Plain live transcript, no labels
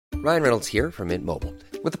Ryan Reynolds here from Mint Mobile.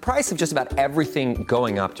 With the price of just about everything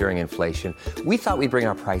going up during inflation, we thought we'd bring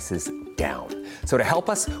our prices down. So to help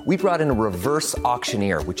us, we brought in a reverse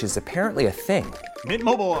auctioneer, which is apparently a thing. Mint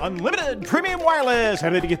Mobile Unlimited Premium Wireless.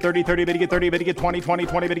 How to get 30, 30, how to get 30, how to get 20, 20,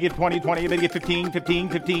 20, how to get 20, 20, how to get 15, 15,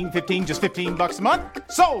 15, 15, just $15 a month?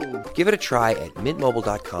 Sold! Give it a try at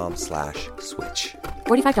mintmobile.com/switch.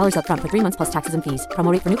 $45 up front for 3 months plus taxes and fees.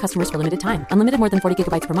 Promo rate for new customers for limited time. Unlimited more than 40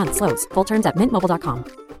 gigabytes per month. Slows full terms at mintmobile.com.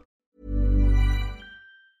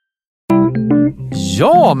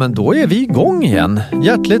 Ja, men då är vi igång igen.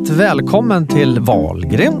 Hjärtligt välkommen till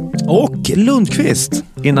Wahlgren och Lundqvist.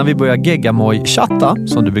 Innan vi börjar geggamoj-chatta,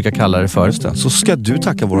 som du brukar kalla det för, så ska du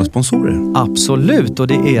tacka våra sponsorer. Absolut, och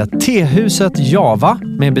det är Tehuset Java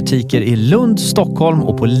med butiker i Lund, Stockholm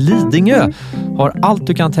och på Lidingö. Har allt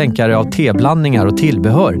du kan tänka dig av teblandningar och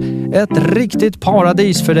tillbehör. Ett riktigt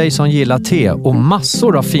paradis för dig som gillar te, och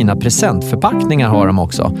massor av fina presentförpackningar har de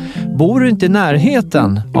också. Bor du inte i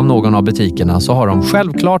närheten av någon av butikerna så har de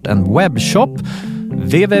självklart en webbshop,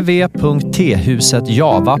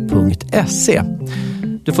 www.tehusetjava.se.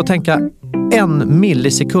 Du får tänka 1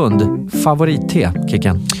 millisekund favorit-te,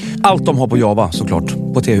 Kicken. Allt de har på Java, såklart,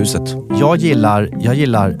 på tehuset. Jag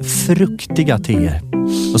gillar fruktiga teer.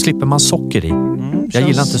 Då slipper man socker i. Jag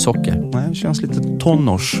gillar inte socker. Nej, det känns lite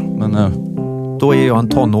tonårs, men... Då är jag en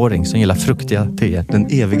tonåring som gillar fruktiga teer. Den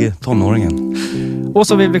evige tonåringen. Och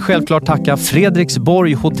så vill vi självklart tacka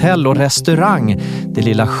Fredriksborg hotell och restaurang. Det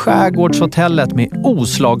lilla skärgårdshotellet med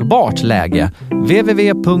oslagbart läge.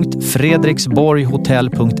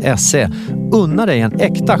 www.fredriksborghotell.se. Unna dig en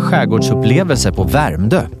äkta skärgårdsupplevelse på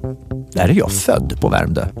Värmdö. Där är jag född, på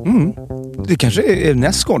Värmdö. Det kanske är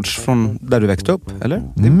nästgårds från där du växte upp, eller?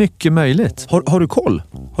 Det är mycket möjligt. Har du koll?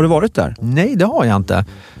 Har du varit där? Nej, det har jag inte.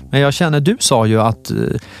 Men jag känner, du sa ju att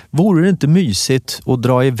vore det inte mysigt att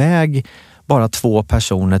dra iväg bara 2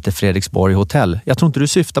 personer till Fredriksborg hotell? Jag tror inte du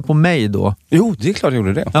syftar på mig då. Jo, det är klart jag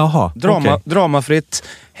gjorde det. Jaha, Dramafritt,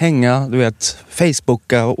 hänga, du vet,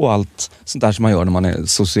 Facebooka och allt sånt där som man gör när man är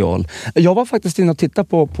social. Jag var faktiskt inne och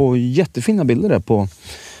tittade på jättefina bilder där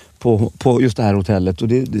på just det här hotellet, och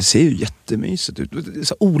det ser ju jättemysigt ut. Det är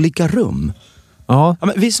så olika rum. Ja. Ja,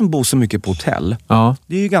 men vi som bor så mycket på hotell,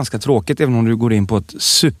 det är ju ganska tråkigt även om du går in på ett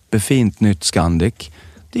superfint nytt Scandic.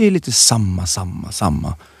 Det är lite samma.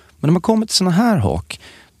 Men när man kommer till såna här hak,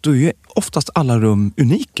 då är ju oftast alla rum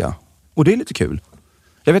unika. Och det är lite kul.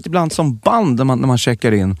 Jag vet ibland som band när man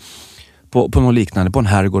checkar in på något liknande, på en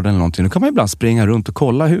herrgård eller någonting, då kan man ibland springa runt och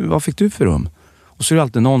kolla, vad fick du för rum? Och så är det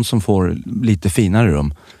alltid någon som får lite finare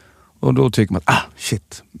rum. Och då tycker man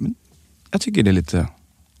shit. Men jag tycker det är lite...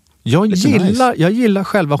 Jag gillar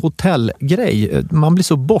själva hotellgrej. Man blir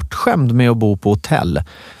så bortskämd med att bo på hotell.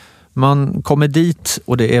 Man kommer dit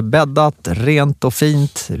och det är bäddat, rent och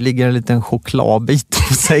fint. Ligger en liten chokladbit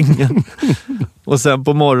på sängen. Och sen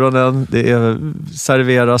på morgonen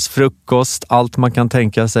serveras frukost. Allt man kan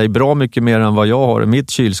tänka sig. Bra mycket mer än vad jag har i mitt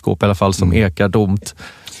kylskåp i alla fall, som ekar tomt.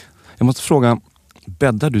 Jag måste fråga,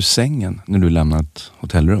 bäddar du sängen när du lämnar ett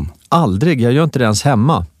hotellrum? Aldrig, jag gör inte det ens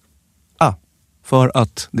hemma. För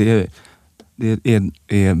att det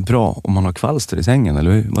är bra om man har kvalster i sängen,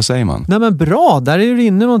 eller vad säger man? Nej, men bra, där är du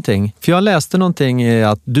inne någonting. För jag läste någonting i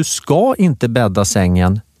att du ska inte bädda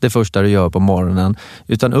sängen det första du gör på morgonen,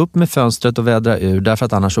 utan upp med fönstret och vädra ur, därför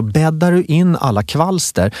att annars så bäddar du in alla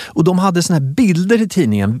kvalster. Och de hade såna här bilder i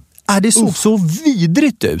tidningen. Det såg så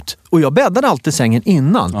vidrigt ut. Och jag bäddade alltid sängen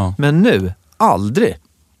innan, men nu, aldrig.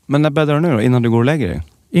 Men när bäddar du nu då? Innan du går och lägger dig?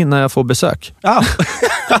 Innan jag får besök.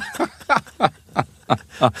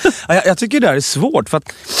 Jag tycker det här är svårt för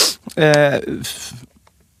att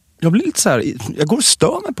jag blir lite så här, jag går och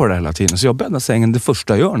stör mig på det hela tiden, så jag bäddar sängen det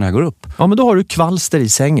första jag gör när jag går upp. Ja, men då har du kvalster i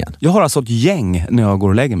sängen. Jag har alltså ett gäng när jag går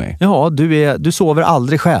och lägger mig. Ja, du sover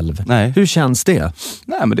aldrig själv. Nej. Hur känns det?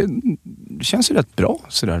 Nej, men det känns ju rätt bra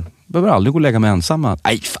sådär. Behöver aldrig gå och lägga mig ensam.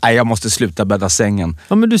 Nej, jag måste sluta bädda sängen.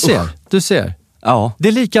 Ja, men du ser. Ja. Det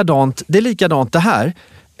är likadant det här.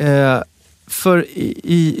 För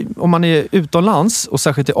om man är utomlands, och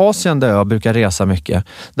särskilt i Asien där jag brukar resa mycket,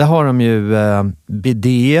 där har de ju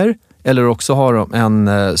bidéer, eller också har de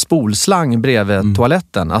en spolslang bredvid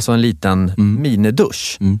toaletten, alltså en liten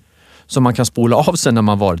minidusch som man kan spola av sig när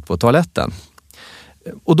man varit på toaletten.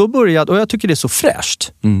 Och jag tycker det är så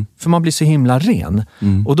fräscht, för man blir så himla ren.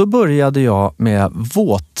 Och då började jag med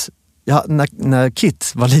när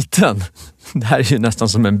Kit var liten, det här är ju nästan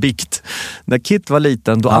som en bikt. När Kit var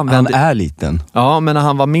liten, han är liten. Ja, men när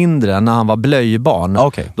han var mindre, när han var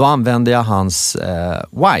blöjbarn, då använde jag hans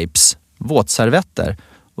wipes, våtservetter.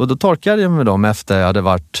 Och då torkade jag med dem efter jag hade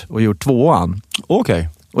varit och gjort 2:an. Okej.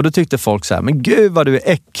 Och då tyckte folk så här, men gud vad du är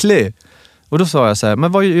äcklig. Och då sa jag så här,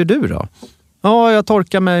 men vad gör du då? Ja, jag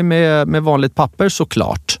torkar mig med vanligt papper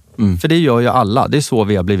såklart. För det gör ju alla. Det är så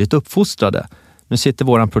vi har blivit uppfostrade. Nu sitter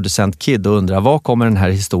våran producent Kid och undrar, var kommer den här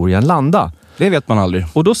historien landa? Det vet man aldrig.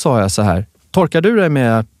 Och då sa jag så här, torkar du dig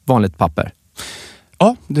med vanligt papper?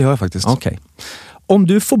 Ja, det gör jag faktiskt. Okej. Om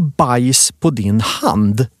du får bajs på din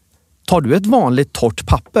hand, tar du ett vanligt torrt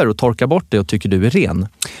papper och torkar bort det och tycker du är ren?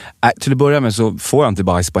 Nej, till att börja med så får jag inte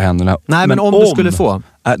bajs på händerna. Nej, men om du skulle få?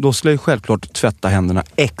 Då skulle jag självklart tvätta händerna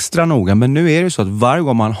extra noga. Men nu är det ju så att varje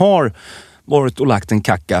gång man har varit och lagt en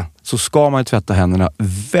kacka så ska man ju tvätta händerna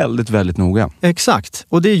väldigt, väldigt noga. Exakt,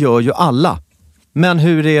 och det gör ju alla. Men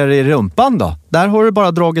hur är det i rumpan då? Där har du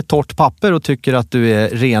bara dragit torrt papper och tycker att du är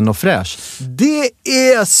ren och fräsch. Det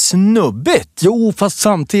är snubbigt! Jo, fast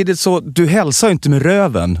samtidigt så, du hälsar ju inte med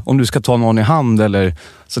röven om du ska ta någon i hand eller...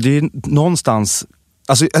 Så det är någonstans...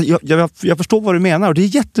 Alltså, jag förstår vad du menar och det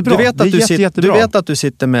är jättebra. Du vet att du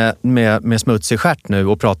sitter med smutsig stjärt nu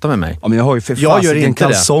och pratar med mig. Ja, men jag har ju för fasiken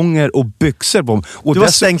kalsonger och byxor på mig. Och du har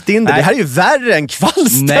stängt in det. Nej. Det här är ju värre än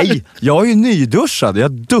kvalster. Nej, jag är ju nyduschad.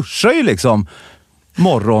 Jag duschar ju liksom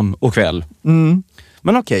morgon och kväll.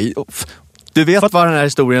 Men okej. Du vet var den här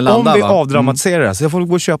historien landar, om vi avdramatiserar det, så jag får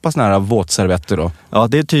gå och köpa såna här våtservetter då. Ja,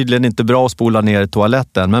 det är tydligen inte bra att spola ner i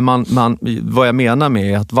toaletten. Men vad jag menar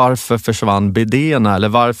med är att varför försvann bidéerna? Eller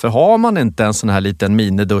varför har man inte en sån här liten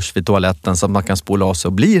minidusch vid toaletten så att man kan spola av sig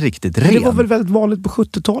och bli riktigt ren? Det var väl väldigt vanligt på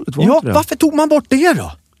 70-talet? Ja, varför tog man bort det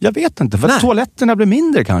då? Jag vet inte, för att toaletterna blev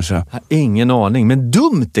mindre kanske. Ingen aning, men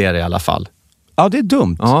dumt är det i alla fall. Ja, det är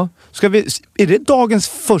dumt. Ja. Är det dagens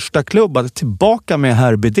första klubb att tillbaka med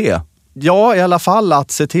herr bidé? Ja, i alla fall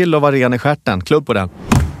att se till att vara ren i stjärten. Klubb på den.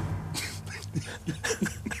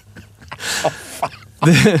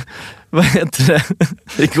 Vad heter det?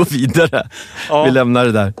 Vi går vidare. Ja. Vi lämnar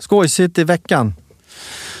det där. Skojsigt i veckan.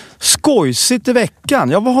 Skojsigt i veckan?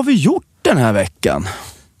 Ja, vad har vi gjort den här veckan?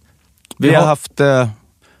 Vi har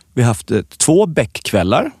haft 2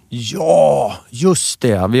 bäckkvällar. Ja, just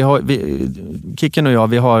det. Kicken och jag,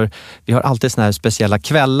 vi har alltid såna här speciella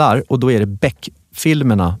kvällar och då är det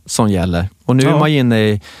bäckfilmerna som gäller. Och nu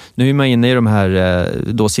är man inne i de här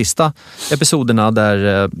då sista episoderna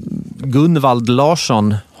där Gunvald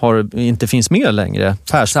Larsson inte finns med längre.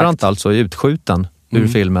 Persbrandt alltså är utskjuten ur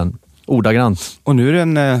filmen. Ordagrant. Och nu är det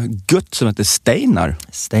en gutt som heter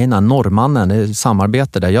Steinar, norrmannen,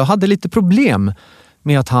 samarbete där. Jag hade lite problem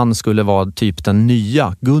med att han skulle vara typ den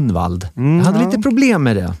nya Gunvald. Jag hade lite problem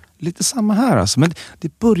med det. Lite samma här alltså, men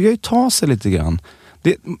det börjar ju ta sig lite grann.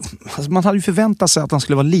 Man hade ju förväntat sig att han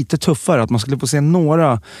skulle vara lite tuffare, att man skulle få se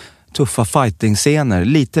några tuffa fighting-scener,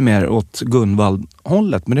 lite mer åt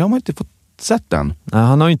Gunvald-hållet, men det har man inte fått sett än. Nej,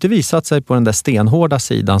 han har ju inte visat sig på den där stenhårda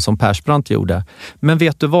sidan som Persbrandt gjorde. Men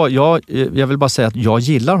vet du vad, jag vill bara säga att jag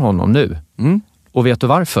gillar honom nu. Och vet du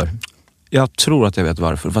varför? Jag tror att jag vet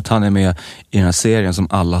varför. För att han är med i den här serien som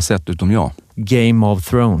alla har sett utom jag. Game of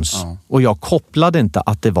Thrones. Ja. Och jag kopplade inte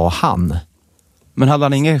att det var han. Men hade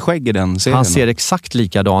han ingen skägg i den serien? Han ser exakt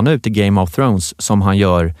likadan ut i Game of Thrones som han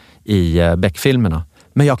gör i Beck-filmerna.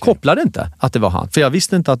 Men jag kopplade inte att det var han. För jag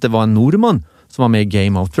visste inte att det var en norrman som var med i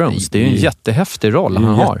Game of Thrones. Det är ju en jättehäftig roll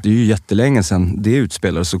han har. Det är ju jättelänge sedan det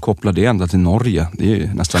utspelades, så kopplade det ända till Norge. Det är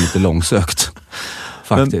ju nästan lite långsökt.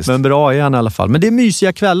 Men bra är han i alla fall. Men det är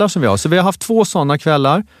mysiga kvällar som vi har. Så vi har haft 2 sådana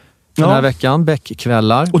kvällar den här veckan.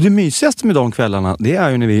 Bäckkvällar. Och det mysigaste med de kvällarna, det är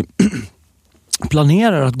ju när vi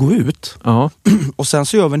planerar att gå ut. Och sen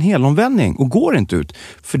så gör vi en helomvändning och går inte ut.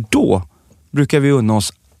 För då brukar vi unna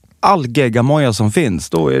oss all geggamoja som finns.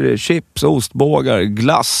 Då är det chips, ostbågar,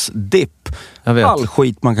 glass, dipp. All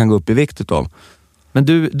skit man kan gå upp i viktet av. Men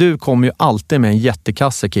du kommer ju alltid med en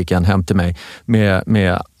jättekasse, Kicken, hem till mig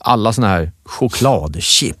med alla såna här choklad,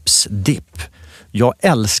 chips, dipp. Jag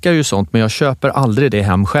älskar ju sånt, men jag köper aldrig det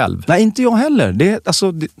hem själv. Nej, inte jag heller.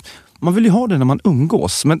 Man vill ju ha det när man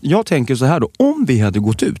umgås. Men jag tänker så här då, om vi hade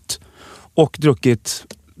gått ut och druckit,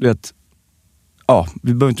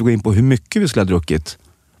 vi behöver inte gå in på hur mycket vi skulle ha druckit.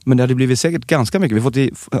 Men det hade blivit säkert ganska mycket.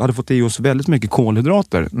 Vi hade fått i oss väldigt mycket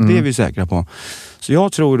kolhydrater. Det är vi säkra på. Så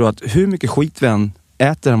jag tror då att hur mycket skit vi än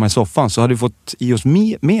äter hemma i soffan så hade vi fått i oss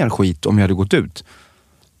mer skit om vi hade gått ut.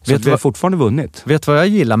 Så vi har fortfarande vunnit. Vet du vad jag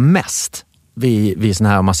gillar mest vid sån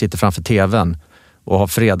här, om man sitter framför tvn och har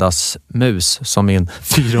fredagsmus som min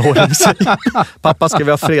 4-åring säger. Pappa, ska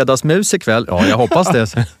vi ha fredagsmus ikväll? Ja, jag hoppas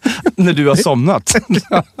det. När du har somnat.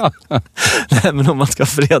 Nej, men om man ska ha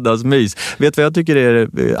fredagsmys. Vet du vad jag tycker är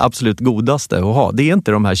det absolut godaste att ha? Det är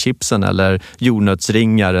inte de här chipsen eller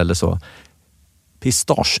jordnötsringar eller så.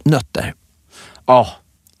 Pistagenötter.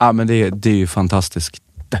 Ja, men det är ju fantastiskt.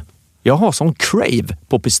 Jag har sån crave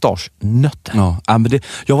på pistagenötter. Ja, men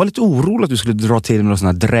jag var lite orolig att du skulle dra till med någon sån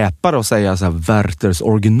här dräpare och säga så här Werthers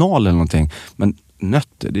original eller någonting. Men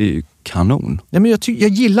nötter, det är ju kanon. Ja, men jag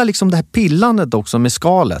gillar liksom det här pillandet också med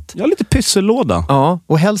skalet. Ja, lite pyssellåda. Ja,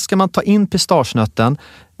 och helst ska man ta in pistagenötten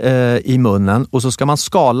i munnen och så ska man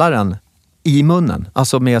skala den i munnen.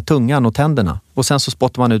 Alltså med tungan och tänderna. Och sen så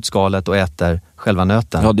spottar man ut skalet och äter själva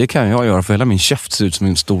nöten. Ja, det kan jag göra för hela min käft ser ut som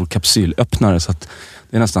en stor kapsylöppnare så att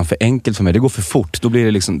det är nästan för enkelt för mig. Det går för fort. Då blir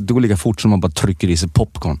det liksom, det går lika fort som man bara trycker i sig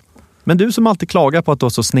popcorn. Men du som alltid klagar på att du har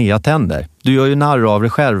så sneda tänder. Du gör ju narr av dig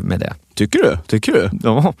själv med det. Tycker du?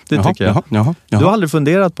 Ja, det tycker jag. Jaha. Du har aldrig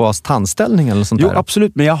funderat på att tandställning eller sånt där? Jo,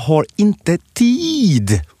 absolut. Men jag har inte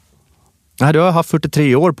tid. Nej, du har haft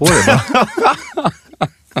 43 år på dig va?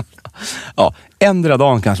 Ja, ändra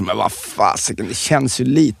dagen kanske. Men vad fasiken, det känns ju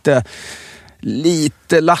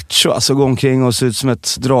lite lattjo. Alltså gå omkring och se ut som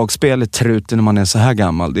ett dragspel i truten när man är så här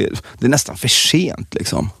gammal. Det är nästan för sent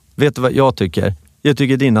liksom. Vet du vad jag tycker? Jag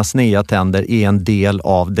tycker dina sneda tänder är en del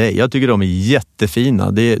av dig. Jag tycker de är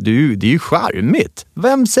jättefina. Det är ju charmigt.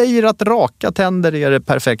 Vem säger att raka tänder är det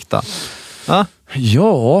perfekta? Va?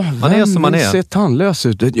 Ja, man är som man är. Ser tandlös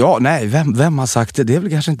ut? Ja, nej, vem har sagt det? Det är väl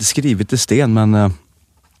kanske inte skrivet i sten, men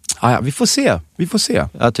ja, vi får se.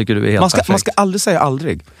 Jag tycker du är helt perfekt. Man ska aldrig säga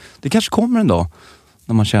aldrig. Det kanske kommer en dag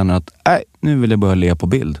när man känner att nu vill jag börja le på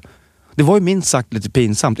bild. Det var ju minst sagt lite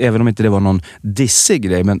pinsamt, även om inte det var någon dissig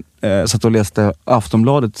grej, men satt och läste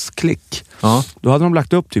Aftonbladets klick. Ja. Då hade de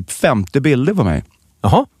lagt upp typ 50 bilder på mig.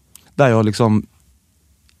 Jaha. Där jag liksom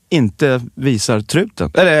inte visar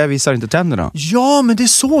truten. Eller jag visar inte tänderna. Ja, men det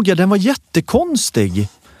såg jag. Den var jättekonstig.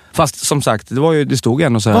 Fast som sagt, det stod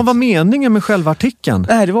ändå så här. Vad var meningen med själva artikeln?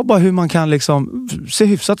 Nej, det var bara hur man kan liksom se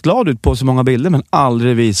hyfsat glad ut på så många bilder men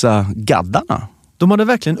aldrig visa gaddarna. De hade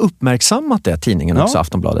verkligen uppmärksammat det, tidningen också,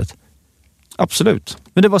 Aftonbladet. Absolut.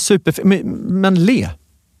 Men det var super. Men le.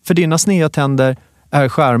 För dina sneda tänder är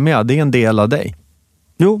charmiga. Det är en del av dig.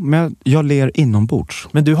 Jo, men jag ler inombords.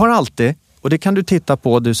 Men du har alltid, och det kan du titta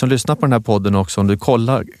på, du som lyssnar på den här podden också, om du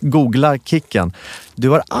googlar Kicken. Du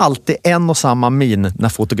har alltid en och samma min när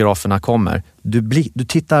fotograferna kommer. Du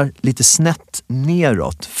tittar lite snett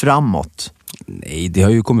neråt, framåt. Nej, det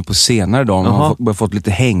har ju kommit på senare dagar. Man har fått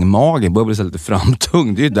lite hängmage, börjar bli så lite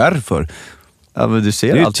framtung. Det är ju därför. Ja, men du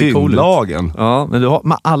ser alltid cool ut. Ja,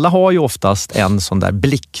 men alla har ju oftast en sån där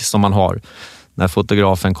blick som man har när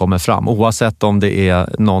fotografen kommer fram. Oavsett om det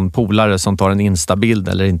är någon polare som tar en instabild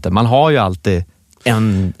eller inte. Man har ju alltid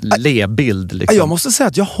en le-bild. Liksom. Jag måste säga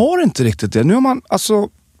att jag har inte riktigt det. Nu har man, alltså,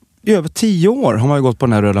 i över 10 år har man ju gått på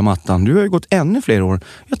den här röda mattan. Du har ju gått ännu fler år.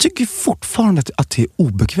 Jag tycker fortfarande att det är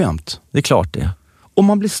obekvämt. Det är klart det. Och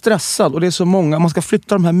man blir stressad och det är så många. Man ska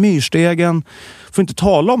flytta de här myrstegen. Får inte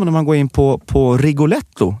tala om när man går in på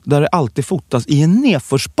Rigoletto. Där det alltid fotas i en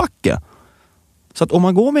nedförsbacke. Så att om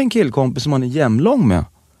man går med en killkompis som man är jämlång med.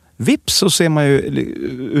 Vips så ser man ju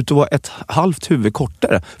ut att vara ett halvt huvud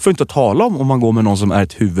kortare. För inte att tala om man går med någon som är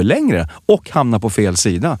ett huvud längre. Och hamnar på fel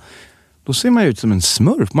sida. Då ser man ut som en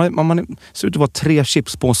smurf. Man ser ut att vara 3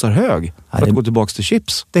 chipspåsar hög. För att gå tillbaka till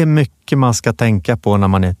chips. Det är mycket man ska tänka på när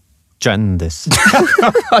man är kändis.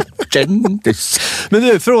 Kändis. Men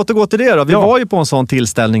nu, för att återgå till det då. Vi var ju på en sån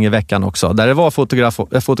tillställning i veckan också. Där det var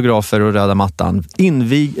fotografer och röda mattan.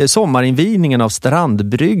 Sommarinvigningen av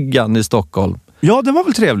Strandbryggan i Stockholm. Ja, det var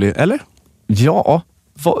väl trevlig, eller? Ja.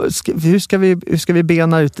 Hur ska vi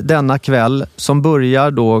bena ut denna kväll som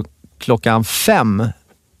börjar då 5:00?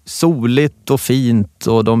 Soligt och fint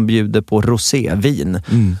och de bjuder på rosévin.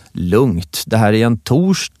 Lugnt. Det här är en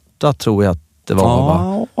torsdag tror jag. Det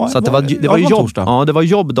var, så att det var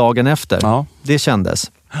jobbdagen efter. Ja. Det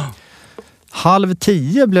kändes.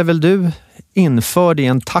 9:30 blev väl du införd i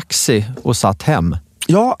en taxi och satt hem?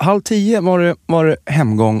 Ja, 9:30 var det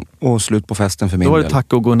hemgång och slut på festen för min del. Då var det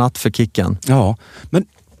tack och godnatt för Kicken. Ja, men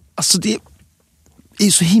alltså det är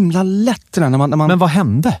så himla lätt när man... Men vad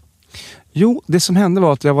hände? Jo, det som hände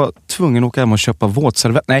var att jag var tvungen att åka hem och köpa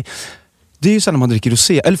våtservett. Nej, det är ju så när man dricker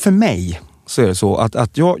rosé. Eller för mig så är det så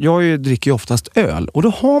att jag dricker ju oftast öl. Och då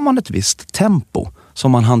har man ett visst tempo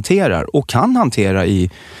som man hanterar och kan hantera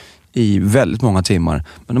i väldigt många timmar.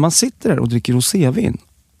 Men när man sitter där och dricker rosévin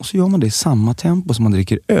och så gör man det i samma tempo som man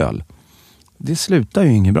dricker öl. Det slutar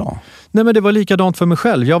ju inget bra. Nej, men det var likadant för mig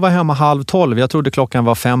själv. Jag var hemma 11:30. Jag trodde klockan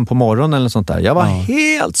var 5 på morgonen eller sånt där. Jag var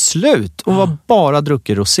helt slut och var bara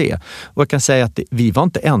druckit rosé. Och jag kan säga att vi var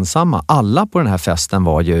inte ensamma. Alla på den här festen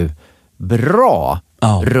var ju bra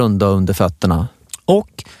runda under fötterna.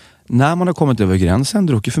 Och när man har kommit över gränsen,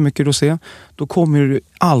 druckit för mycket rosé, då kommer ju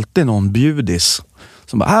alltid någon bjudis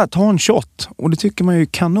som bara, ta en shot. Och det tycker man ju är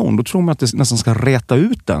kanon. Då tror man att det nästan ska reta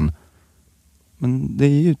ut den. Men det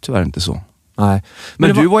är ju tyvärr inte så. Nej.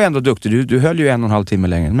 Men du var ju ändå duktig. Du höll ju 1,5 timme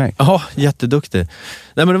längre än mig. Ja, jätteduktig.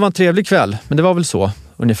 Nej, men det var en trevlig kväll. Men det var väl så,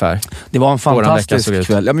 ungefär. Det var en fantastisk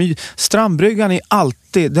kväll. Ja, men Strandbryggan är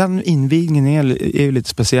alltid... Den invigningen är ju lite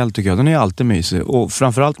speciell tycker jag. Den är alltid mysig. Och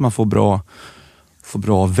framförallt man får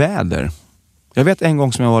bra väder. Jag vet en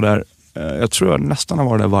gång som jag var där... Jag tror jag nästan har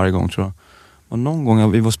varit där varje gång, tror jag. Och någon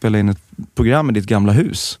gång vi var spela in ett program i ditt gamla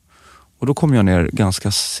hus. Och då kom jag ner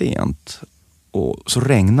ganska sent. Och så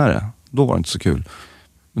regnade det. Då var det inte så kul.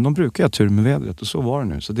 Men de brukar ha tur med vädret och så var det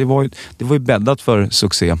nu. Så det var ju bäddat för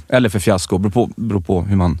succé. Eller för fiasko. Beror på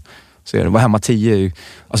hur man ser det. Var hemma 10.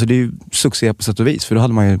 Alltså det är ju succé på sätt och vis. För då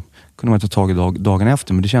kunde man ta tag i dagen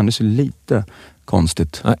efter. Men det kändes ju lite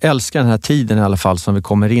konstigt. Jag älskar den här tiden i alla fall som vi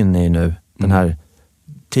kommer in i nu. Den här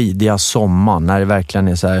tidiga sommaren. När det verkligen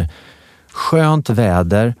är så här skönt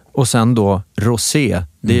väder. Och sen då rosé.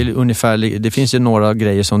 Det är ungefär, det finns ju några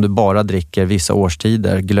grejer som du bara dricker vissa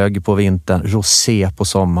årstider. Glögg på vintern, rosé på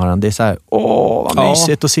sommaren. Det är så här, vad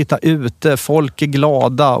mysigt att sitta ute. Folk är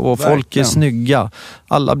glada och folk är snygga.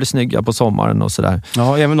 Alla blir snygga på sommaren och sådär.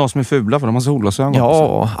 Ja, även de som är fula för de har solglasögon.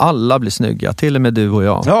 Ja, alla blir snygga. Till och med du och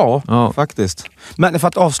jag. Ja, faktiskt. Men för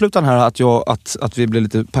att avsluta den här att vi blev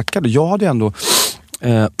lite packade. Jag hade ändå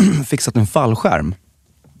fixat en fallskärm.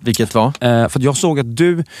 Vilket var? För att jag såg att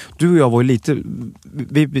du och jag var ju lite...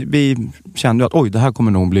 Vi kände att det här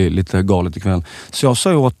kommer nog bli lite galet ikväll. Så jag sa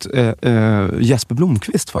ju åt Jesper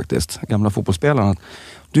Blomqvist faktiskt, gamla fotbollsspelaren, att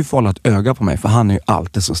du får hålla ett öga på mig, för han är ju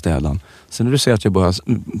alltid så städad. Sen när du ser att jag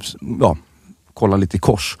börjar kolla lite i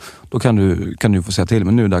kors, då kan du få säga till,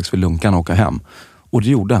 men nu är det dags för lunkan att åka hem. Och det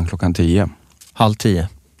gjorde han 10:30. 9:30?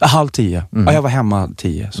 9:30. Ja, jag var hemma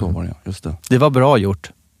 10, så var det, just det. Det var bra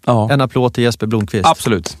gjort. Ja. En applåd till Jesper Blomqvist.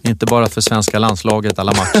 Absolut. Inte bara för svenska landslaget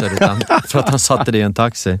alla matcher, utan för att han satte det i en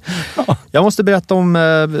taxi. Jag måste berätta om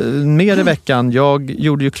mer i veckan. Jag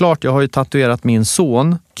gjorde ju klart, jag har ju tatuerat min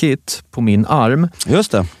son Kit på min arm.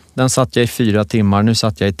 Just det. Den satt jag i 4 timmar, nu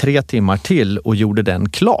satt jag i 3 timmar till och gjorde den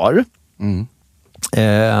klar.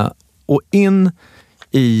 Och in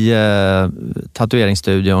i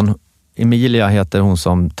tatueringsstudion, Emilia heter hon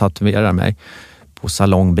som tatuerar mig, på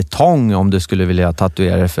Salong Betong om du skulle vilja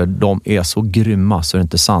tatuera, för de är så grymma så är det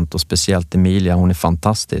inte sant, och speciellt Emilia, hon är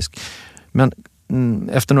fantastisk. Men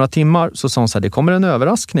efter några timmar så sa hon så här, det kommer en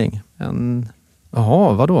överraskning.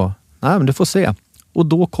 Jaha, vadå? Nej, men du får se. Och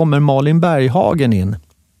då kommer Malin Berghagen in.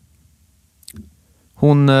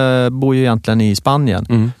 Hon bor ju egentligen i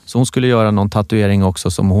Spanien, så hon skulle göra någon tatuering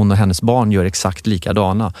också som hon och hennes barn gör exakt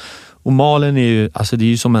likadana. Och Malin är ju, alltså det är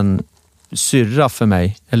ju som en syrra för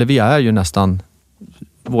mig, eller vi är ju nästan,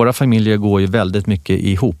 våra familjer går ju väldigt mycket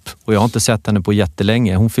ihop. Och jag har inte sett henne på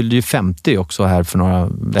jättelänge. Hon fyllde ju 50 också här för några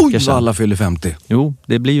veckor sedan. Alla fyller 50. Jo,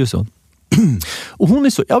 det blir ju så. Och hon är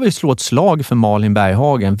så, jag vill slå ett slag för Malin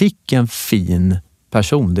Berghagen. Vilken fin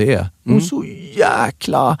person det är. Hon är så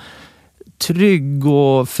jäkla trygg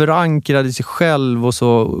och förankrad i sig själv och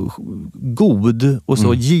så god och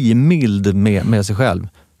så givmild med sig själv.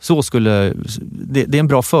 Så skulle, det är en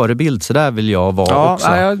bra förebild, så där vill jag vara också.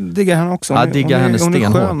 Ja, jag diggar henne också. Jag diggar henne stenhårt.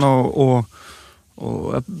 Hon är skön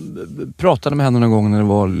och jag pratade med henne någon gång när det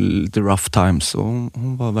var lite rough times, och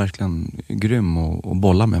hon var verkligen grym och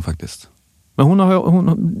bolla med faktiskt. Men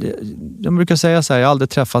jag brukar säga så här, jag har aldrig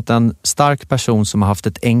träffat en stark person som har haft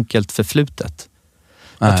ett enkelt förflutet.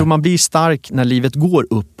 Jag tror man blir stark när livet går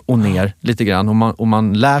upp och ner lite grann, och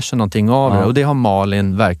man lär sig någonting av det, och det har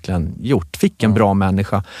Malin verkligen gjort. Fick en bra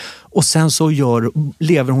människa. Och sen så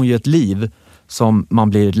lever hon ju ett liv som man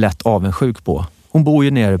blir lätt avundsjuk på. Hon bor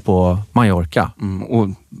ju nere på Mallorca. Och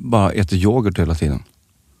bara äter yoghurt hela tiden.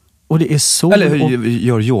 Och det är sol. Eller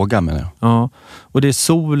gör yoga menar jag. Ja, och det är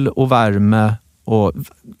sol och värme och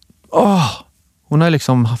hon har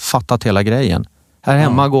liksom fattat hela grejen. Här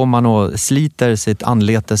hemma går man och sliter sitt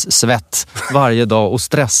anletes svett varje dag och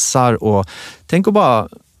stressar. Och tänk att bara,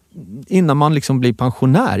 innan man liksom blir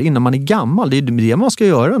pensionär, innan man är gammal, det är det man ska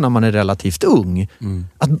göra när man är relativt ung.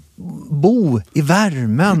 Att bo i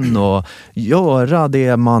värmen och göra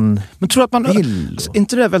det man tror att man vill.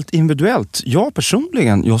 Inte det är väldigt individuellt? Jag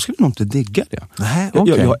personligen, jag skulle nog inte digga det. Nej,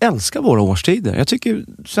 okay. Jag älskar våra årstider. Jag tycker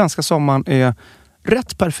svenska sommaren är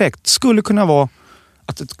rätt perfekt. Skulle kunna vara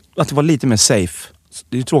att det var lite mer safe.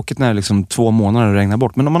 Det är ju tråkigt när liksom 2 månader regnar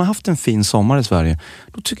bort. Men om man har haft en fin sommar i Sverige,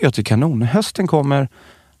 då tycker jag att det är kanon. När hösten kommer,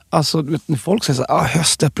 alltså när folk säger så här,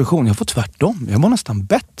 höstdepression, jag får tvärtom. Jag mår nästan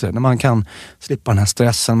bättre när man kan slippa den här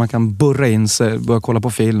stressen. Man kan burra in sig, börja kolla på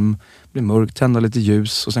film, bli mörkt, tända lite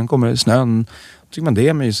ljus, och sen kommer snön. Tycker man det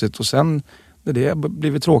är mysigt, och sen när det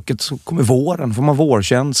blivit tråkigt så kommer våren, får man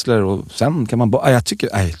vårkänslor, och sen kan man bara, jag tycker,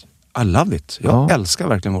 I love it. Jag älskar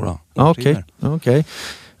verkligen våra Okej.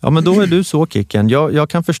 Ja, men då är du så, Kicken. Jag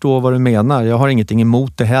kan förstå vad du menar. Jag har ingenting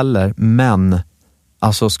emot det heller. Men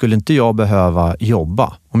alltså, skulle inte jag behöva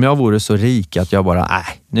jobba? Om jag vore så rik att jag bara,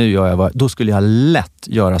 nu gör jag vad... Då skulle jag lätt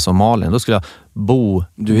göra som Malin. Då skulle jag bo...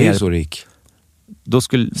 Du är så rik.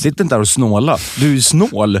 Sitt inte där och snåla. Du är ju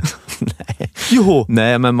snål. Nej. Jo.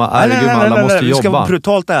 Nej, men alla måste jobba. Vi ska vara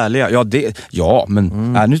brutalt ärliga.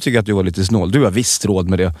 Nu tycker jag att du var lite snål. Du har visst råd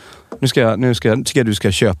med det. Nu tycker jag du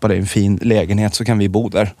ska köpa dig en fin lägenhet så kan vi bo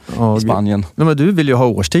där i Spanien. Nej, men du vill ju ha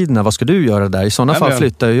årstiderna. Vad ska du göra där? I sådana fall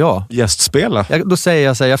flyttar ju jag. Gästspela. Då säger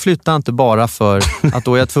jag så här, jag flyttar inte bara för att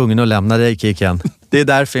då är jag tvungen att lämna dig, Kicken. Det är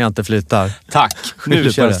därför jag inte flyttar. Tack.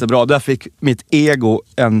 Nu känns det bra. Där fick mitt ego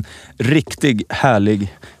en riktig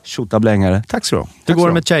härlig tjotablängare. Tack så du. Hur går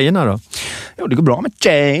det med tjejerna då? Jo, det går bra med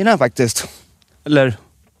tjejerna faktiskt. Eller...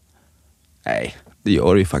 Nej, det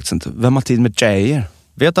gör det ju faktiskt inte. Vem har tid med tjejer?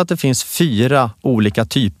 Vet att det finns 4 olika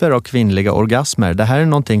typer av kvinnliga orgasmer. Det här är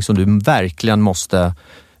någonting som du verkligen måste...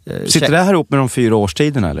 Sitter det här ihop med de 4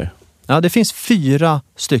 årstiderna eller? Ja, det finns 4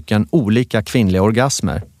 stycken olika kvinnliga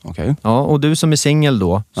orgasmer. Okej. Ja, och du som är singel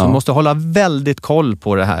då, som måste hålla väldigt koll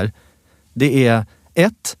på det här. Det är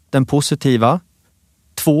 1, den positiva.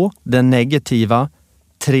 2, den negativa.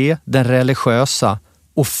 3, den religiösa.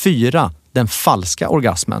 Och 4, den falska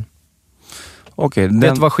orgasmen. Okej.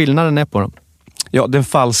 Vet du vad skillnaden är på dem? Ja, den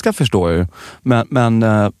falska förstår jag ju. Men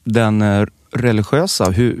den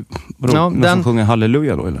religiösa, någon som sjunger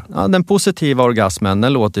halleluja då eller? Ja, den positiva orgasmen,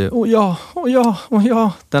 den låter ju åh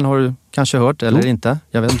ja. Den har du kanske hört eller inte,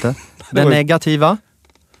 jag vet inte. Den negativa,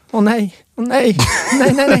 nej.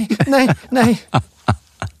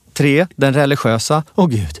 3, den religiösa, åh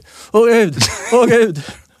gud.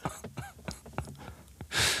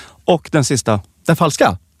 Och den sista? Den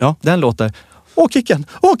falska? Ja. Den låter åh Kicken.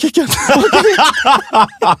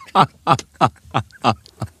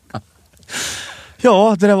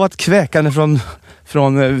 Ja, det där var ett kväkande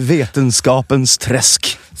från vetenskapens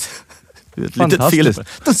träsk. Fantastiskt.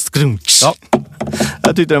 Ja.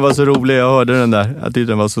 Jag tyckte den var så rolig, jag hörde den där. Jag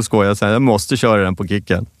tyckte den var så skoj. Jag måste köra den på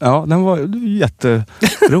Kicken. Ja, den var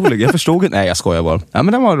jätterolig. Jag förstod inte. Nej, jag skojar bara. Ja,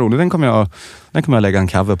 men den var rolig. Den kommer jag lägga en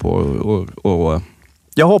cover på och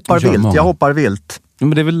jag hoppar vilt. Ja,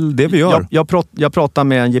 men det är väl det vi gör. Jag pratar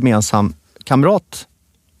med en gemensam kamrat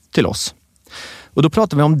till oss. Och då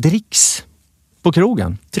pratar vi om dricks på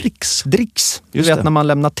krogen. Dricks. Du vet när man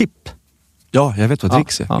lämnar tipp. Ja, jag vet vad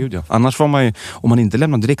dricks är. Ja. Gud, ja. Annars får man ju, om man inte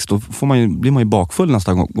lämnar dricks, då blir man ju bakfull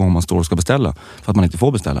nästa gång man står och ska beställa. För att man inte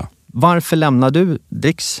får beställa. Varför lämnar du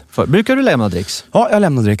dricks? Brukar du lämna dricks? Ja, jag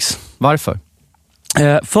lämnar dricks. Varför?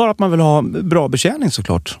 För att man vill ha bra betjäning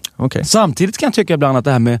såklart. Okay. Samtidigt kan jag tycka ibland att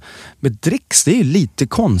det här med dricks, det är lite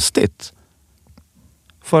konstigt.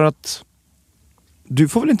 För att du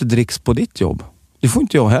får väl inte dricks på ditt jobb? Det får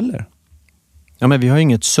inte jag heller. Ja, men vi har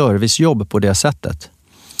inget servicejobb på det sättet.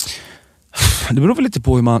 Det beror väl lite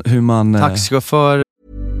på hur man taxichaufför.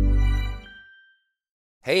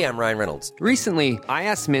 Hey, I'm Ryan Reynolds. Recently, I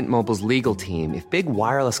asked Mint Mobile's legal team if big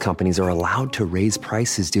wireless companies are allowed to raise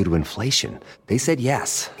prices due to inflation. They said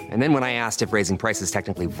yes. And then when I asked if raising prices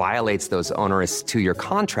technically violates those onerous 2-year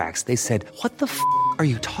contracts, they said, "What the f*** are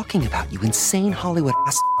you talking about, you insane Hollywood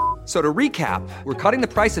ass?" So to recap, we're cutting the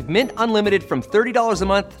price of Mint Unlimited from $30 a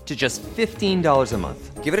month to just $15 a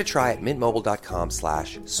month. Give it a try at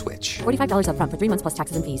mintmobile.com/switch. $45 up front for 3 months plus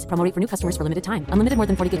taxes and fees. Promo rate for new customers for limited time. Unlimited more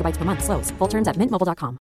than 40 gigabytes per month. Slows full terms at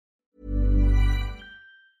mintmobile.com.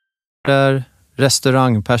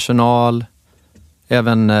 Restaurangpersonal,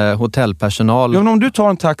 även hotellpersonal. Ja, men om du tar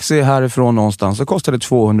en taxi härifrån någonstans så kostar det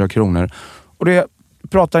 200 kronor. Och det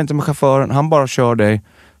pratar inte med chauffören, han bara kör dig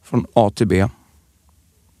från A till B.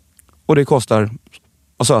 Och det kostar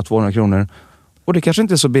 200 kronor. Och det kanske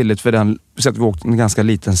inte är så billigt för den, så att vi åkt en ganska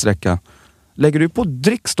liten sträcka. Lägger du på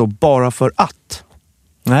dricks då bara för att?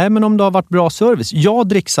 Nej, men om det har varit bra service. Jag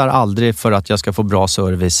dricksar aldrig för att jag ska få bra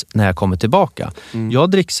service när jag kommer tillbaka.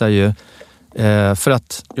 Jag dricksar ju för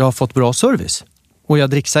att jag har fått bra service. Och jag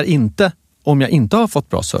dricksar inte om jag inte har fått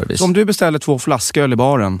bra service. Så om du beställer 2 flaskor i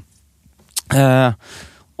baren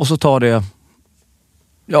och så tar det,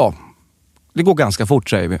 det går ganska fort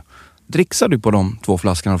säger vi. Dricksar du på de 2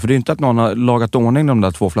 flaskorna? För det är inte att någon har lagat ordning de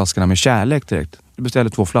där 2 flaskorna med kärlek direkt. Du beställer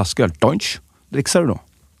 2 flaskor. Dricksar du då?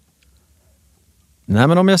 Nej,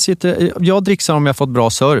 men om jag dricksar om jag fått bra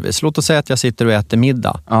service. Låt oss säga att jag sitter och äter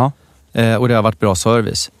middag. Ja. Och det har varit bra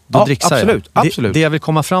service. Då dricksar absolut, jag. Absolut. Det jag vill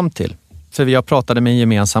komma fram till. För jag pratade med en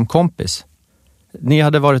gemensam kompis. Ni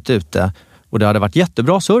hade varit ute och det hade varit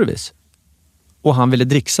jättebra service. Och han ville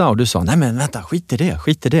dricksa och du sa, nej men vänta, skit i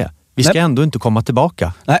det. Vi ska ändå inte komma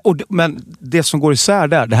tillbaka. Nej, men det som går isär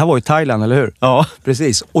där, det här var ju Thailand, eller hur? Ja.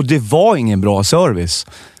 Precis. Och det var ingen bra service.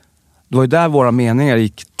 Det var ju där våra meningar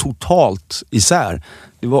gick totalt isär.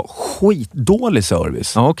 Det var skitdålig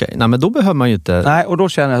service. Ja, okej. Nej, men då behöver man ju inte... Nej, och då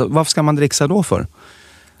känner jag, varför ska man dricksa då för?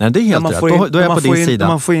 Nej, det är helt rätt. Då är jag på din sida.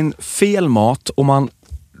 Man får in fel mat och man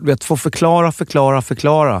får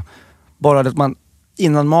förklara. Bara att man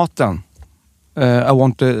innan maten I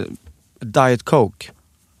want a diet coke.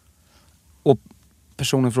 Och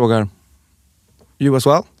personen frågar you as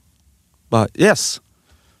well? Bara, yes.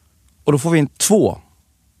 Och då får vi in 2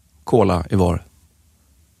 cola i var.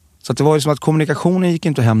 Så att det var ju som att kommunikationen gick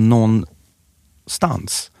inte hem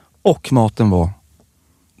någonstans. Och maten var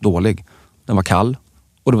dålig. Den var kall.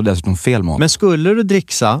 Och det var dessutom fel mat. Men skulle du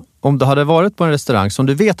dricksa, om du hade varit på en restaurang som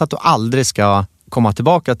du vet att du aldrig ska komma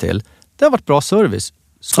tillbaka till, det har varit bra service.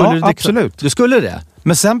 Skulle du dricksa? Absolut. Du skulle det?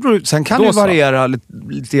 Men sen kan det variera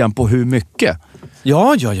lite grann på hur mycket.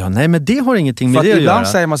 Ja. Nej, men det har ingenting med det att göra. Ibland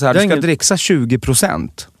säger man så här, du ska dricksa 20%.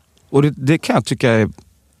 Och det kan jag tycka är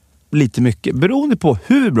lite mycket. Beroende på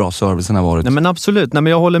hur bra servicen har varit. Nej, men absolut. Nej,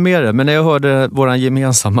 men jag håller med dig. Men när jag hörde våran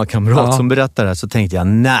gemensamma kamrat som berättade det, så tänkte jag,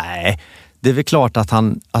 nej. Det är väl klart att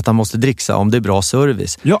han måste dricksa om det är bra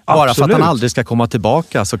service. Ja, bara för att han aldrig ska komma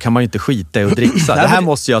tillbaka så kan man ju inte skita i att dricksa. Det här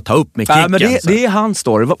måste jag ta upp med Kicken. Men det är hans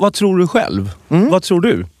story. Vad tror du själv? Vad tror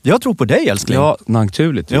du? Jag tror på dig, älskling. Ja,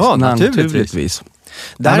 naturligtvis.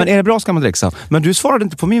 Nej, men är det bra ska man dricksa. Men du svarade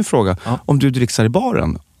inte på min fråga om du dricksar i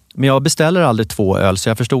baren. Men jag beställer aldrig 2 öl så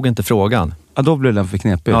jag förstod inte frågan. Ja, då blev den för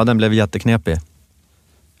knepig. Ja, den blev jätteknepig.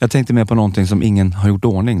 Jag tänkte mer på någonting som ingen har gjort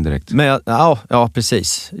ordning direkt. Men ja,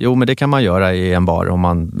 precis. Jo, men det kan man göra i en bar.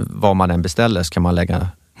 Vad man än beställer så kan man lägga...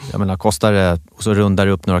 Jag menar, kostar det och så rundar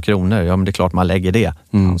det upp några kronor. Ja, men det är klart man lägger det.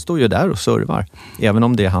 Han står ju där och servar. Även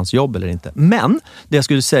om det är hans jobb eller inte. Men det jag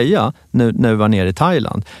skulle säga nu när vi var nere i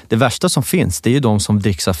Thailand. Det värsta som finns, det är ju de som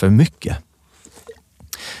dricksar för mycket.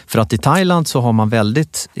 För att i Thailand så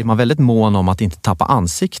är man väldigt mån om att inte tappa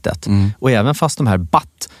ansiktet. Och även fast de här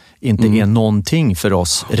batt inte är någonting för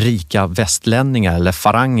oss rika västlänningar eller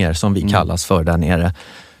faranger som vi kallas för där nere,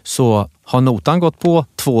 så har notan gått på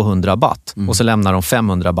 200 baht och så lämnar de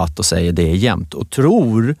 500 baht och säger det är jämnt och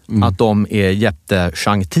tror att de är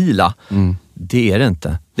jättechangtila. Det är det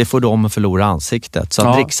inte. Det får de att förlora ansiktet. Så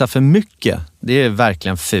att dricksa för mycket, det är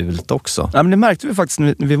verkligen fult också. Ja, men det märkte vi faktiskt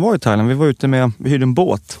när vi var i Thailand. Vi var ute vi hyrde en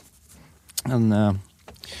båt.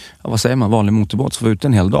 Vad säger man? Vanlig motorbåt. Så var vi ute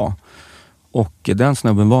en hel dag. Och den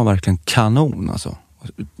snubben var verkligen kanon. Alltså.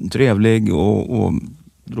 Trevlig och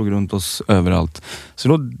drog runt oss överallt. Så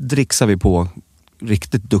då dricksade vi på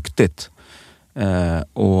riktigt duktigt.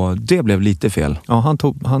 Och det blev lite fel. Ja,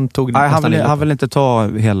 han tog nej, han vill inte ta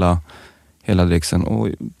hela dricksen. Och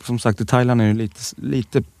som sagt, i Thailand är det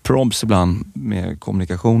lite proms ibland med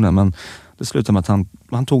kommunikationen. Men det slutade med att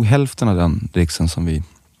han tog hälften av den dricksen som vi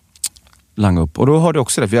langade upp. Och då hörde jag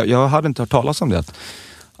också det, för jag hade inte hört talas om det.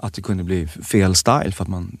 Att det kunde bli fel style för att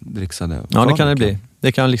man dricksade. Ja, det kan det bli.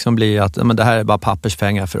 Det kan liksom bli att men det här är bara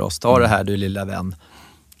papperspengar för oss. Ta det här, du lilla vän.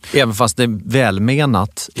 Även fast det är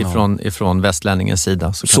välmenat ifrån västlänningens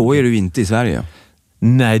sida. Så är det ju inte i Sverige.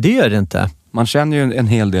 Nej, det är det inte. Man känner ju en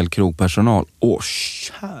hel del krogpersonal.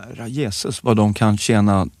 Kära Jesus, vad de kan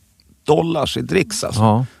tjäna dollars i dricks alltså.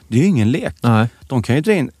 Ja. Det är ju ingen lek. Nej. De kan ju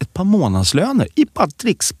dra in ett par månadslöner i bara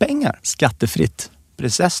drickspengar. Skattefritt.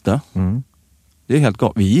 Precis det. Det är helt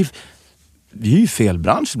galet. Vi är ju fel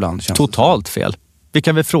bransch ibland. Totalt fel. Vi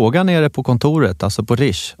kan väl fråga nere på kontoret, alltså på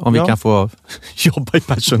Rish, om vi kan få jobba i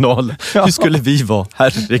personal. Hur skulle vi vara?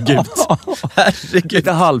 Herregud.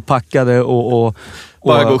 Lite halvpackade och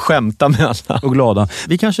bara gå och skämta med alla. Och glada.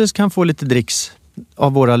 Vi kanske kan få lite dricks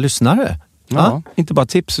av våra lyssnare. Ja, inte bara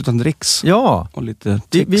tips utan dricks. Ja, och lite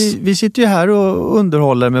tips. Vi sitter ju här och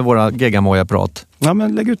underhåller med våra geggamoja-prat. Ja,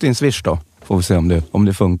 men lägg ut din Swish då. Får vi se om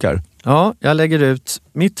det funkar. Ja, jag lägger ut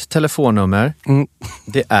mitt telefonnummer.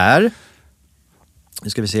 Det är... Nu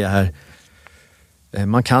ska vi se här.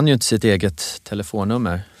 Man kan ju inte sitt eget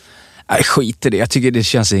telefonnummer. Nej, skit i det. Jag tycker det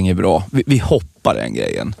känns inget bra. Vi hoppar den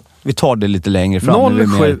grejen. Vi tar det lite längre fram.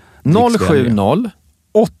 070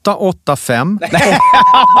 885.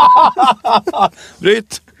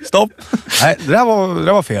 Bryt. Stopp. Nej, det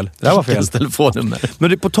där var fel. Det där var fel. Telefonnummer. Men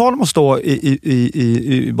det är på tal om att stå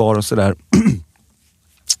i bar och sådär.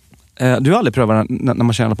 Du har aldrig prövat när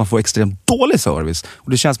man känner att man får extremt dålig service.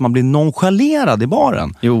 Och det känns som att man blir nonchalerad i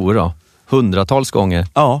baren. Jo då, 100-tals gånger.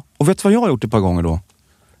 Ja, och vet du vad jag har gjort ett par gånger då?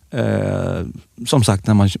 Som sagt,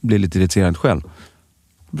 när man blir lite irriterad själv.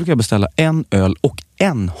 Då brukar jag beställa en öl och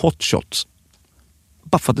en hotshot.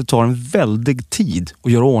 Bara för att det tar en väldig tid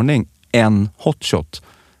att göra ordning en hotshot.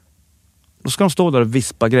 Då ska de stå där och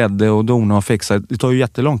vispa grädde och dona och fixa. Det tar ju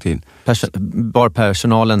jättelång tid.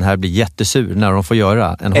 Barpersonalen här blir jättesur när de får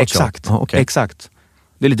göra en hot Exakt, shot. Okay. exakt.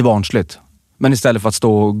 Det är lite barnsligt. Men istället för att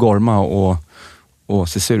stå och gorma och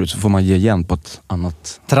se sur ut så får man ge igen på ett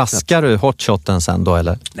annat Traskar sätt. du hotshoten sen då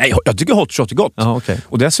eller? Nej, jag tycker hot shot är gott. Aha, okay.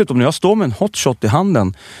 Och dessutom när jag står med en hot shot i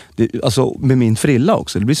handen, alltså med min frilla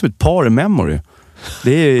också, det blir som ett par memory.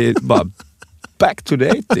 Det är bara back to the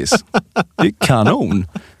 80s. Det är kanon.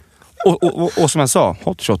 Och som jag sa,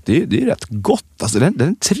 hot shot, det är rätt gott. Alltså den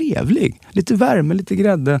är trevlig. Lite värme, lite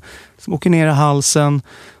grädde som åker ner i halsen.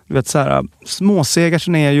 Du vet så här, småsegar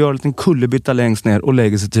sig ner, gör en liten kullerbytta längst ner och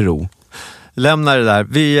lägger sig till ro. Lämna det där.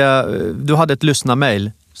 Du hade ett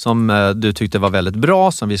lyssnarmail som du tyckte var väldigt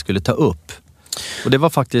bra, som vi skulle ta upp. Och det var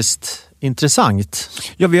faktiskt intressant.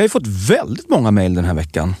 Ja, vi har ju fått väldigt många mejl den här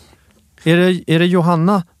veckan. Är det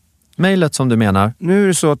Johanna mejlet som du menar? Nu är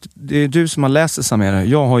det så att det är du som har läst det, Samira.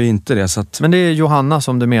 Jag har ju inte det. Så att... Men det är Johanna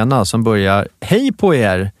som du menar som börjar: hej på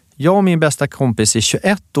er! Jag och min bästa kompis är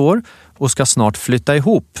 21 år och ska snart flytta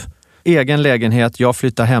ihop. Egen lägenhet, jag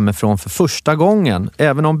flyttar hemifrån för första gången.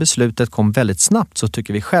 Även om beslutet kom väldigt snabbt så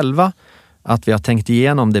tycker vi själva att vi har tänkt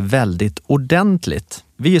igenom det väldigt ordentligt.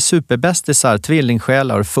 Vi är superbästisar,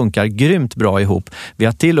 tvillingsjälar och funkar grymt bra ihop. Vi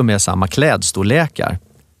har till och med samma klädstorlekar.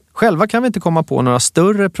 Själva kan vi inte komma på några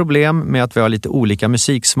större problem med att vi har lite olika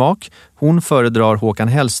musiksmak. Hon föredrar Håkan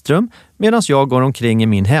Hellström medan jag går omkring i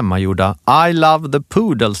min hemmagjorda I Love the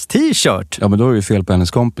Poodles t-shirt. Ja, men då är det fel på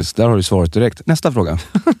hennes kompis. Där har du svaret direkt. Nästa fråga.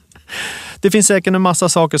 Det finns säkert en massa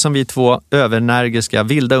saker som vi två överenergiska,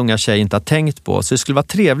 vilda unga tjejer inte har tänkt på. Så det skulle vara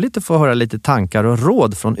trevligt att få höra lite tankar och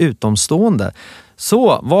råd från utomstående.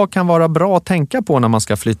 Så vad kan vara bra att tänka på när man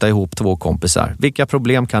ska flytta ihop två kompisar? Vilka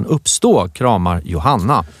problem kan uppstå? Kramar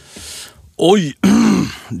Johanna. Oj,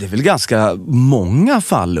 det är väl ganska många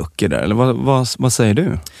falluckor där. Eller vad säger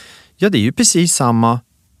du? Ja, det är ju precis samma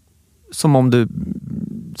som om du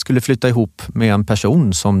skulle flytta ihop med en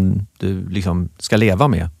person som du liksom ska leva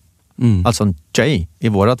med. Alltså en tjej i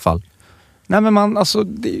vårat fall. Nej, men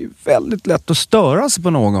det är ju väldigt lätt att störa sig på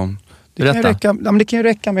någon. Det kan ju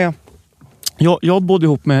räcka med... Jag bodde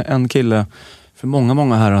ihop med en kille för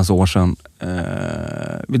många herrans år sedan.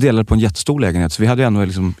 Vi delade på en jättestor lägenhet, så vi hade ändå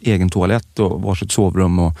liksom egen toalett och varsitt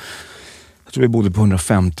sovrum. Och jag tror vi bodde på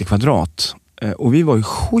 150 kvadrat. Och vi var ju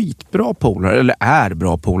skitbra polare, eller är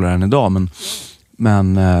bra polare än idag,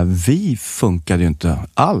 men vi funkade ju inte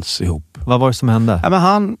alls ihop. Vad var det som hände? Ja,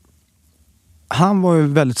 men han var ju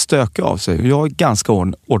väldigt stökig av sig. Jag är ganska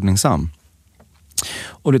ordningsam.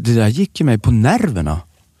 Och det där gick ju mig på nerverna.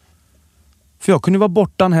 För jag kunde vara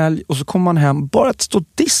borta en helg och så kommer man hem. Bara ett stort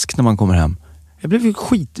disk när man kommer hem. Jag blev ju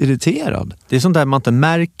skitirriterad. Det är sånt där man inte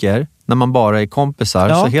märker när man bara är kompisar.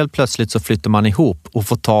 Ja. Så helt plötsligt så flyttar man ihop och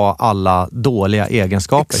får ta alla dåliga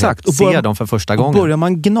egenskaper. Exakt. Och se dem för första gången. Och börjar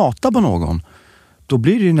man gnata på någon, då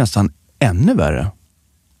blir det ju nästan ännu värre.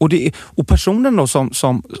 Och personen då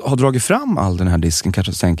som har dragit fram all den här disken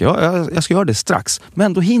kanske tänker, jag ska göra det strax.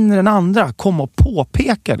 Men då hinner den andra komma och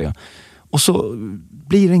påpeka det. Och så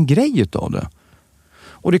blir det en grej utav det.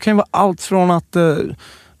 Och det kan ju vara allt från att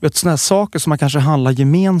såna här saker som man kanske handlar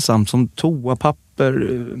gemensamt, som toapapper,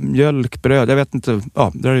 mjölk, bröd. Jag vet inte,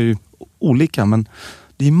 det är ju olika, men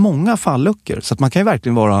det är många falluckor. Så att man kan ju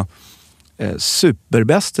verkligen vara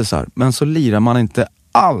superbästisar, men så lirar man inte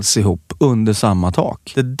alls ihop under samma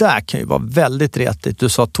tak. Det där kan ju vara väldigt retigt. Du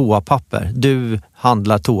sa toapapper. Du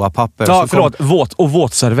handlar toapapper. Ja, förlåt.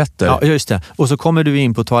 Våtservetter. Ja, just det. Och så kommer du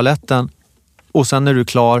in på toaletten och sen är du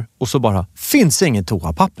klar och så bara finns ingen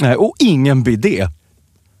toapapper. Nej, och ingen bidé.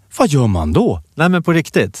 Vad gör man då? Nej, men på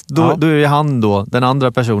riktigt. Då är det han då, den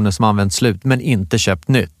andra personen som använt slut men inte köpt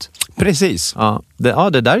nytt. Precis. Ja,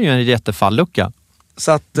 det där är ju en jättefallucka.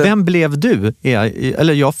 Så att, vem blev du?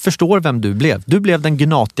 Eller jag förstår vem du blev. Du blev den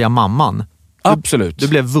gnatiga mamman. Absolut. Du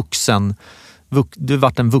blev vuxen. Du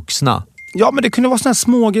vart en vuxna. Ja, men det kunde vara såna här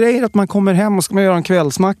små grejer att man kommer hem och ska man göra en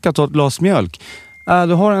kvällsmacka och ta ett glas mjölk.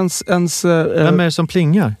 Du har ens vem är det som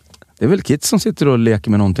plingar? Det är väl Kid som sitter och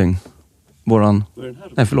leker med någonting.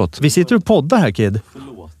 Nej, förlåt. Vi sitter och poddar här, Kid.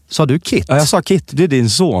 Förlåt. Sa du Kid? Ja, jag sa Kid. Det är din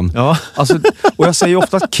son. Ja. Alltså, och jag säger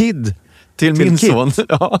ofta Kid. Till min Kid. son.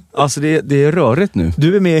 Ja. Alltså det är rörigt nu.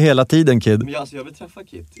 Du är med hela tiden, Kid. Men jag vill träffa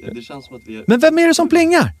Kid. Det känns som att vi är... Men vem är det som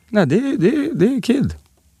plingar? Nej, det är Kid.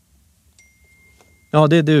 Ja,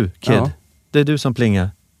 det är du, Kid. Ja. Det är du som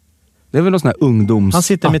plingar. Det är väl någon sån här ungdoms... Han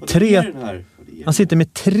sitter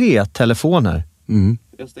med tre telefoner. Mm.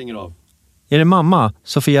 Jag stänger av. Är det mamma,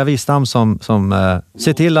 Sofia Wistam, som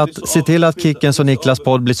ser till att Kickens och Niklas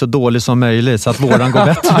podd blir så dålig som möjligt så att våran går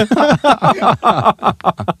bättre?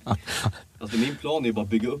 Alltså min plan är ju bara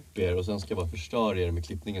bygga upp er och sen ska jag bara förstöra er med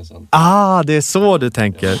klippningen sen. Det är så du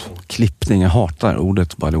tänker. Klippning, jag hatar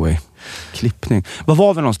ordet by the way. Klippning. Var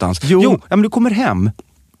var vi någonstans? Jo, men du kommer hem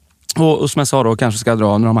och som jag sa då, kanske ska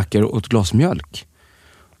dra några mackor och ett glas mjölk.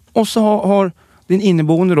 Och så har din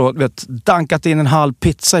inneboende då, dankat in en halv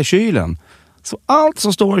pizza i kylen. Så allt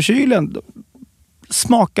som står i kylen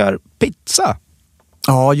smakar pizza.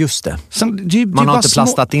 Ja, just det. Sen, man har inte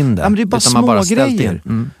plastat in det. Ja, men det är bara små bara grejer.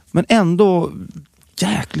 Men ändå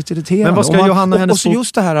jäkligt irriterande. Men vad ska Johanna och hennes... Och så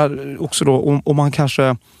just det här också då, om man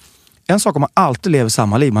kanske... En sak om man alltid lever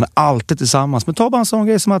samma liv, man är alltid tillsammans. Men ta bara en sån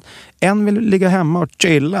grej som att en vill ligga hemma och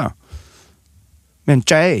chilla med en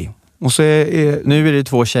tjej. Och så nu är det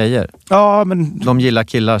 2 tjejer. Ja, men... De gillar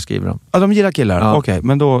killar, skriver de. Ja, de gillar killar. Ja. Okej,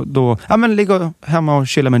 men då... Ja, men ligga hemma och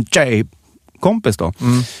chilla med en tjejkompis då.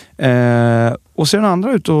 Och så är den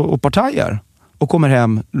andra ute och partajar. Och kommer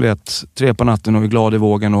hem, 3 på natten och är glad i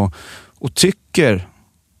vågen och tycker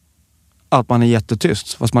att man är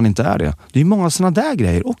jättetyst, fast man inte är det. Det är ju många sådana där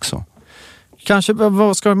grejer också. Kanske,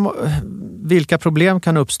 vilka problem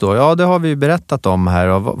kan uppstå? Ja, det har vi ju berättat om här.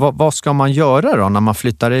 Vad ska man göra då när man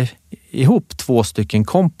flyttar ihop 2 stycken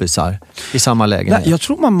kompisar i samma lägenhet? Nej, jag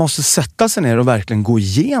tror man måste sätta sig ner och verkligen gå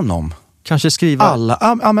igenom. Kanske skriva...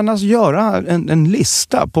 alltså göra en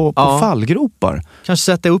lista på fallgropar. Kanske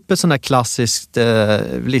sätta upp ett sån där klassiskt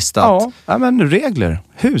listat. Ja, men regler.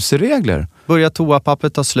 Husregler. Börja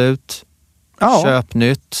toapappret ta slut. Ja. Köp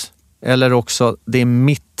nytt. Eller också, det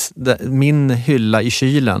är min hylla i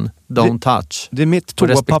kylen. Don't touch. Det är mitt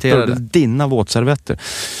toapapper och dina våtservetter.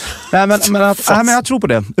 Nej, men jag tror på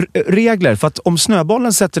det. Regler. För att om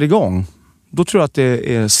snöbollen sätter igång, då tror jag att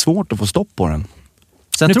det är svårt att få stopp på den.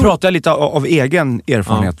 Nu pratar jag lite av egen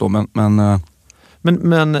erfarenhet då,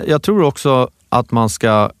 men jag tror också att man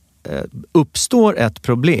ska uppstår ett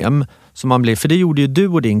problem som man blir, för det gjorde ju du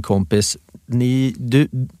och din kompis,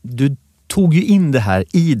 du tog ju in det här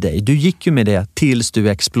i dig. Du gick ju med det tills du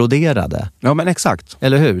exploderade. Ja, men exakt.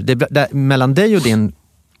 Eller hur? Mellan dig och din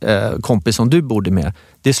kompis som du bodde med,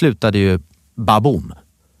 det slutade ju baboom.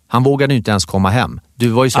 Han vågade ju inte ens komma hem. Du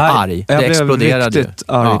var ju så arg. Det exploderade. Jag blev riktigt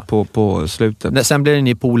arg på slutet. Sen blev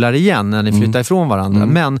ni polare igen när ni flyttade ifrån varandra.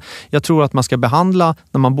 Men jag tror att man ska behandla,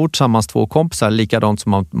 när man bor tillsammans 2 kompisar, likadant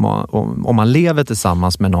som om man lever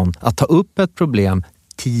tillsammans med någon. Att ta upp ett problem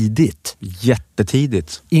tidigt.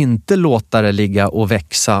 Jättetidigt. Inte låta det ligga och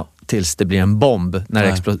växa tills det blir en bomb. När det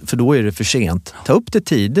exploderar, för då är det för sent. Ta upp det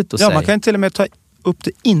tidigt och säg. Man kan till och med ta upp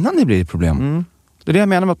det innan det blir ett problem. Det är det jag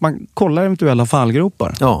menar med att man kollar eventuella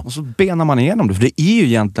fallgropar. Ja. Och så benar man igenom det. För det är ju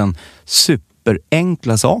egentligen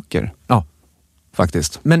superenkla saker. Ja.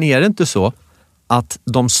 Faktiskt. Men är det inte så att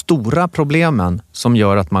de stora problemen som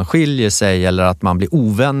gör att man skiljer sig eller att man blir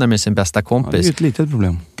ovänner med sin bästa kompis. Det är ett litet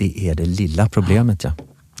problem. Det är det lilla problemet, ja.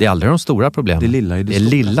 Det är aldrig de stora problemen. Det är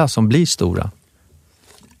lilla som blir stora.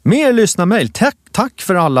 Mer lyssna-mail. Tack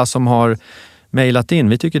för alla som har mejlat in.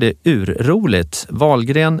 Vi tycker det är urroligt.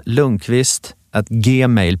 Wahlgren Lundqvist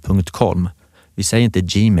 @gmail.com. Vi säger inte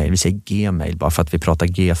Gmail, vi säger Gmail bara för att vi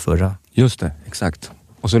pratade G förra. Just det, exakt.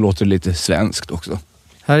 Och så låter det lite svenskt också.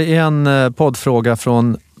 Här är en poddfråga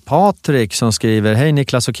från Patrik som skriver: Hej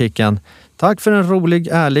Niklas och Kicken. Tack för en rolig,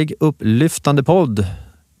 ärlig, upplyftande podd.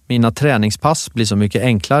 Mina träningspass blir så mycket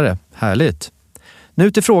enklare. Härligt.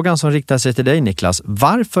 Nu till frågan som riktar sig till dig Niklas.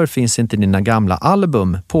 Varför finns inte dina gamla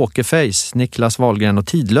album Pokerface, Niklas Wahlgren och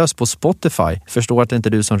Tidlös på Spotify? Förstår att det inte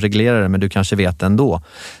är du som reglerar det, men du kanske vet ändå.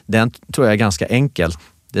 Den tror jag är ganska enkel.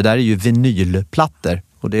 Det där är ju vinylplattor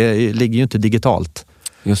och det ligger ju inte digitalt.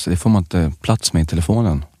 Just det får man inte plats med i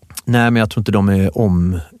telefonen. Nej, men jag tror inte de är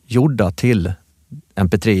omgjorda till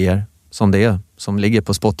MP3-er som det är, som ligger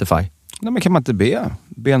på Spotify. Nej, men kan man inte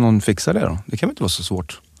be någon fixa det då? Det kan väl inte vara så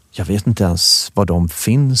svårt. Jag vet inte ens var de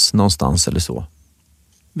finns någonstans eller så.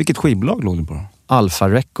 Vilket skivbolag låg du på då? Alpha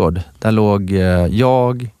Record. Där låg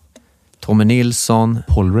jag, Tommy Nilsson,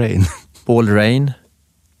 Paul Rain,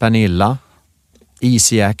 Pernilla,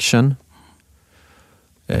 Easy Action,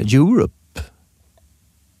 Europe.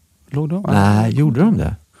 Låg de? Nej, gjorde de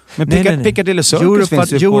det? Men Piccadilly Circus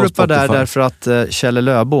finns ju på Europe var Spotify. där därför att Kjell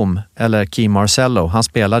Löbom, eller Key Marcello, han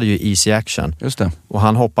spelade ju Easy Action. Just det. Och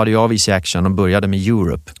han hoppade ju av Easy Action och började med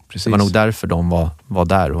Europe. Precis. Det var nog därför de var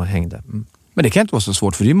där och hängde. Men det kan inte vara så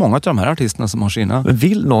svårt, för det är många av de här artisterna som har sina... Men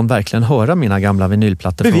vill någon verkligen höra mina gamla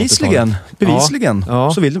vinylplattor? Bevisligen.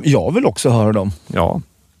 Ja. Så vill de. Jag vill också höra dem. Ja.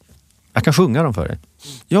 Jag kan sjunga dem för dig.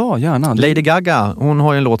 Ja, gärna. Lady Gaga, hon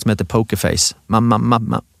har ju en låt som heter Pokerface.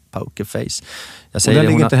 Mamma, Pokerface. Jag säger och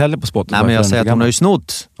den ligger inte heller på Spotify. Nej, men jag säger att hon har ju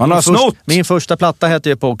snott. Min första platta hette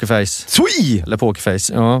ju Pokerface. Sweet! Eller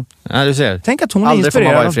Pokerface, ja. Ja, du ser. Tänk att hon är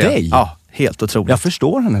inspirerad av dig. Ja, Helt otroligt. Jag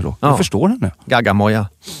förstår henne då. Jag förstår henne. Gagamoja.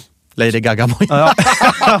 Lady Gagamoja. Ja.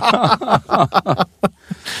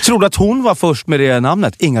 Tror du att hon var först med det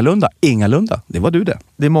namnet? Ingalunda. Det var du det.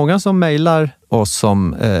 Det är många som mejlar oss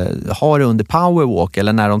som har det under powerwalk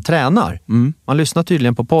eller när de tränar. Man lyssnar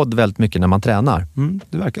tydligen på podd väldigt mycket när man tränar.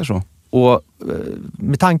 Det verkar så. Och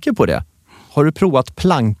med tanke på det, har du provat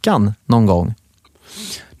plankan någon gång?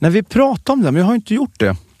 När vi pratar om det, men jag har inte gjort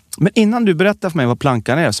det. Men innan du berättar för mig vad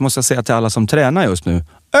plankan är så måste jag säga till alla som tränar just nu.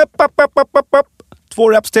 Upp. 2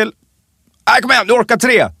 reps till. Kom igen, du orkar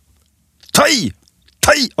 3. Ta i.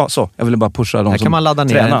 Ja, så. Jag ville bara pusha dem som tränar. Här kan man ladda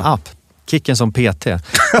ner en app. Kicken som PT.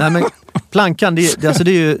 Nej, men plankan, det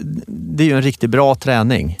är ju en riktigt bra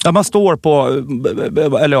träning. Ja, man står på...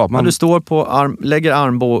 Eller ja, du står på, lägger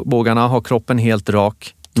armbågarna, har kroppen helt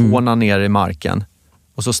rak, tårna ner i marken.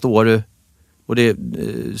 Och så står du... Och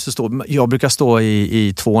jag brukar stå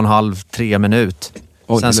i 2,5-3 minut.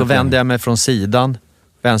 Sen så vänder jag mig från sidan,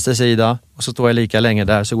 vänster sida, och så står jag lika länge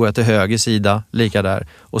där, så går jag till höger sida, lika där,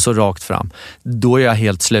 och så rakt fram. Då är jag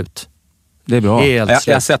helt slut. Det är bra. Jag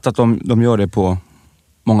har sett att de gör det på...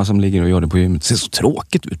 Många som ligger och gör det på gymmet. Det ser så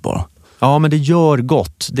tråkigt ut bara. Ja, men det gör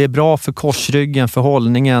gott. Det är bra för korsryggen, för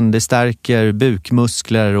hållningen. Det stärker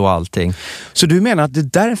bukmuskler och allting. Så du menar att det är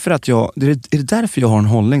därför jag har en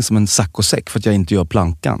hållning som en saccosäck, för att jag inte gör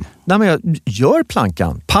plankan? Nej, men jag gör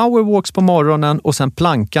plankan. Powerwalks på morgonen och sen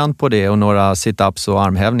plankan på det och några sit-ups och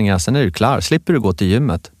armhävningar. Sen är du klar. Slipper du gå till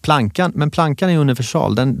gymmet. Men plankan är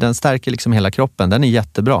universal. Den stärker liksom hela kroppen. Den är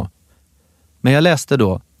jättebra. Men jag läste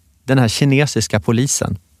då den här kinesiska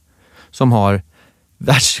polisen som har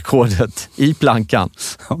världsrekordet i plankan.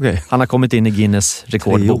 Okay. Han har kommit in i Guinness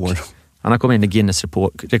rekordbok.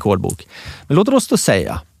 Men låt oss då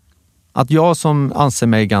säga att jag som anser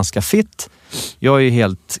mig ganska fit, jag är ju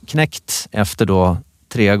helt knäckt efter då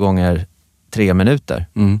 3 gånger 3 minuter.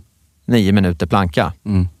 9 minuter planka.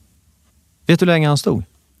 Vet du hur länge han stod?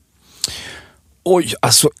 Oj,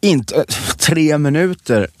 alltså inte 3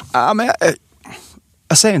 minuter. Ja, men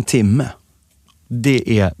jag säger en timme.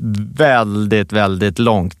 Det är väldigt, väldigt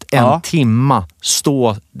långt. En timma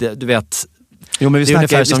stå, du vet. Jo, men det är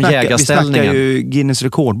ungefär som jägarställningen. Vi snackar ju Guinness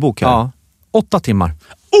rekordbok här. Ja, 8 timmar.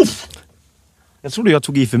 Jag trodde jag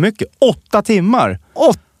tog i för mycket. 8 timmar.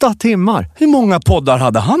 8 timmar. Hur många poddar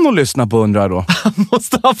hade han att lyssna på, undrar då? Han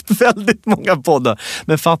måste ha haft väldigt många poddar.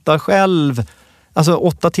 Men fatta själv. Alltså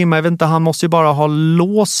 8 timmar, jag vet inte, han måste ju bara ha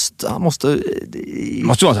låst, han måste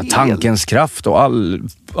vara tankens kraft och all...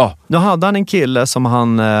 Ja. Nu hade han en kille som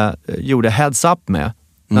han gjorde heads up med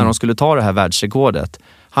när de skulle ta det här världsrekordet.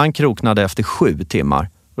 Han kroknade efter 7 timmar.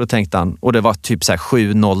 Och då tänkte han, och det var typ så här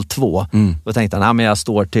 7:02. Då tänkte han, men jag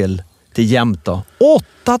står till jämnt då.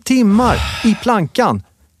 8 timmar i plankan.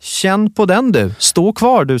 Känn på den du. Stå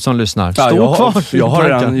kvar du som lyssnar.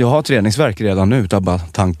 Jag har träningsverk redan nu utav bara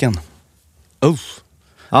tanken.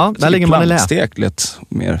 Ja, där ligger man i lä. Plankstek lite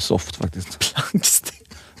mer soft faktiskt. Plankstek?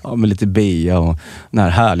 Ja, med lite bea och den här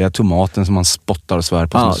härliga tomaten som man spottar och svär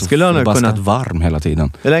på. Ja, skulle jag bara kunna varm hela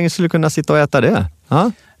tiden. Hur länge skulle du kunna sitta och äta det?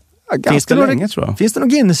 Ja? Ja, ganska länge tror jag. Finns det någon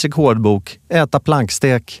Guinness rekordbok? Äta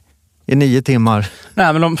plankstek i 9 timmar?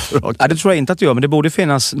 Nej, men det tror jag inte att det gör. Men det borde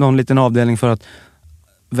finnas någon liten avdelning för att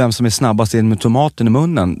vem som är snabbast in med tomaten i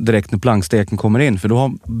munnen direkt när planksteken kommer in. För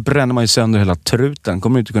då bränner man ju sönder hela truten.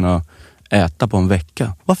 Kommer du inte kunna äta på en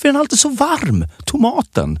vecka. Varför är den alltid så varm?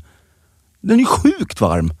 Tomaten. Den är ju sjukt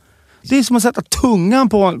varm. Det är som att sätta tungan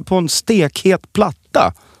på en stekhet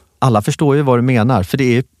platta. Alla förstår ju vad du menar. För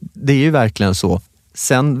det är ju verkligen så.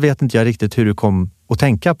 Sen vet inte jag riktigt hur du kom att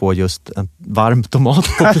tänka på just en varm tomat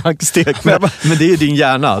på plankstek. Men det är ju din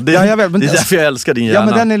hjärna. Det är därför jag älskar din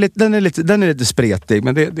hjärna. Ja, men den är lite spretig.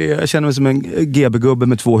 Men jag känner mig som en GB-gubbe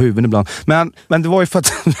med 2 huvuden ibland. Men det var ju för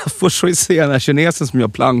att jag först så se den här kinesen som gör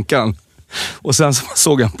plankan. Och sen så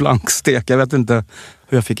såg jag en plankstek. Jag vet inte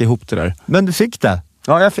hur jag fick ihop det där. Men du fick det?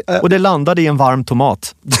 Ja, och det landade i en varm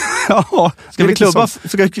tomat. Ja, ska vi klubba?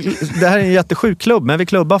 Det här är en jättesjuk klubb, men vi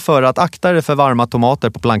klubbar för att akta dig för varma tomater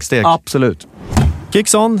på plankstek. Absolut.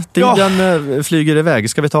 Kickson, tiden flyger iväg.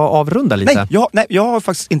 Ska vi ta avrunda lite? Nej, jag har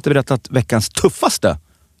faktiskt inte berättat veckans tuffaste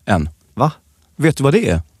än. Va? Vet du vad det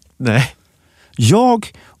är? Nej.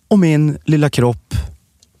 Jag och min lilla kropp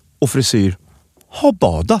och frisyr har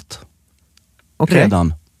badat.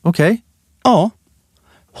 Redan. Okej. Ja.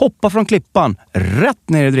 Hoppa från klippan, rätt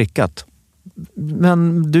ner i drickat.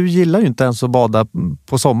 Men du gillar ju inte ens att bada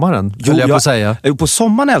på sommaren, vill jag på säga. På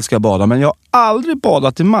sommaren älskar jag bada, men jag har aldrig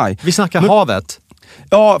badat i maj. Vi snackar havet.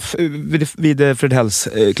 Ja, vid Fredhälls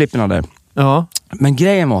klipporna där. Ja. Men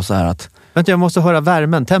grejen var så här att Vänta, jag måste höra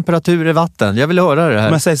värmen. Temperatur i vatten. Jag vill höra det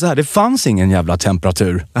här. Men säg så här, det fanns ingen jävla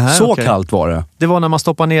temperatur. Så kallt var det. Det var när man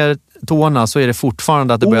stoppar ner tårna så är det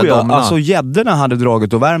fortfarande att det börjar domna. Alltså gäddorna hade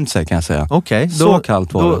dragit och värmt sig kan jag säga. Okej, så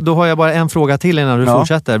kallt var det. Då har jag bara en fråga till innan du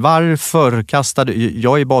fortsätter. Varför kastade du...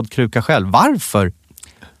 Jag är badkruka själv. Varför?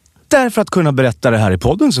 Därför att kunna berätta det här i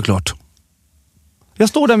podden såklart. Jag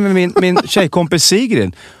står där med min tjejkompis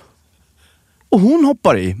Sigrid. Och hon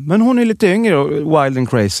hoppar i. Men hon är lite yngre och wild and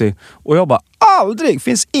crazy. Och jag bara, aldrig!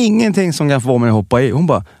 Finns ingenting som kan få mig att hoppa i. Hon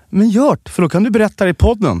bara, men gör för då kan du berätta det i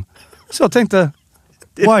podden. Så jag tänkte,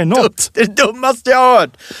 why not? Det är det dummaste jag har hört.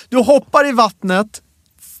 Du hoppar i vattnet.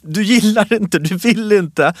 Du gillar inte, du vill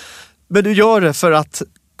inte. Men du gör det för att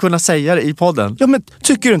kunna säga det i podden. Ja, men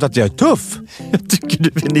tycker du inte att jag är tuff? Jag tycker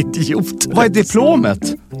du är en idiot. Vad är diplomet?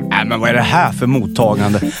 Nej, men vad är det här för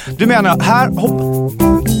mottagande? Du menar, här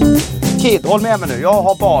Kid, håll med mig nu. Jag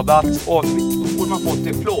har badat och får man få ett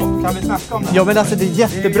diplom. Kan vi snacka om det här? Ja, men alltså det är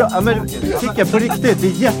jättebra. Ja, men Kicka, på riktigt, det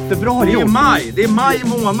är jättebra gjort. Det är maj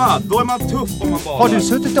månad. Då är man tuff om man badar. Har du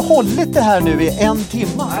suttit och hållit det här nu i 1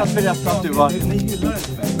 timme för att berätta att du var... Ni gillar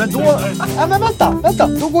inte mig. Men då... Ja, men vänta.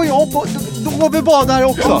 Då går jag på... Då går vi badar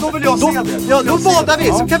också. Ja, då vill jag se det. Ja, då badar vi.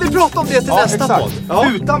 Så kan vi prata om det till nästa podd.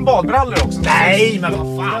 Ja. Utan badbrallor också. Nej, men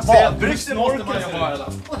vad fan. Badbyxor måste man ju ha.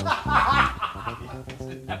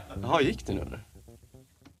 Jaha, gick det nu eller?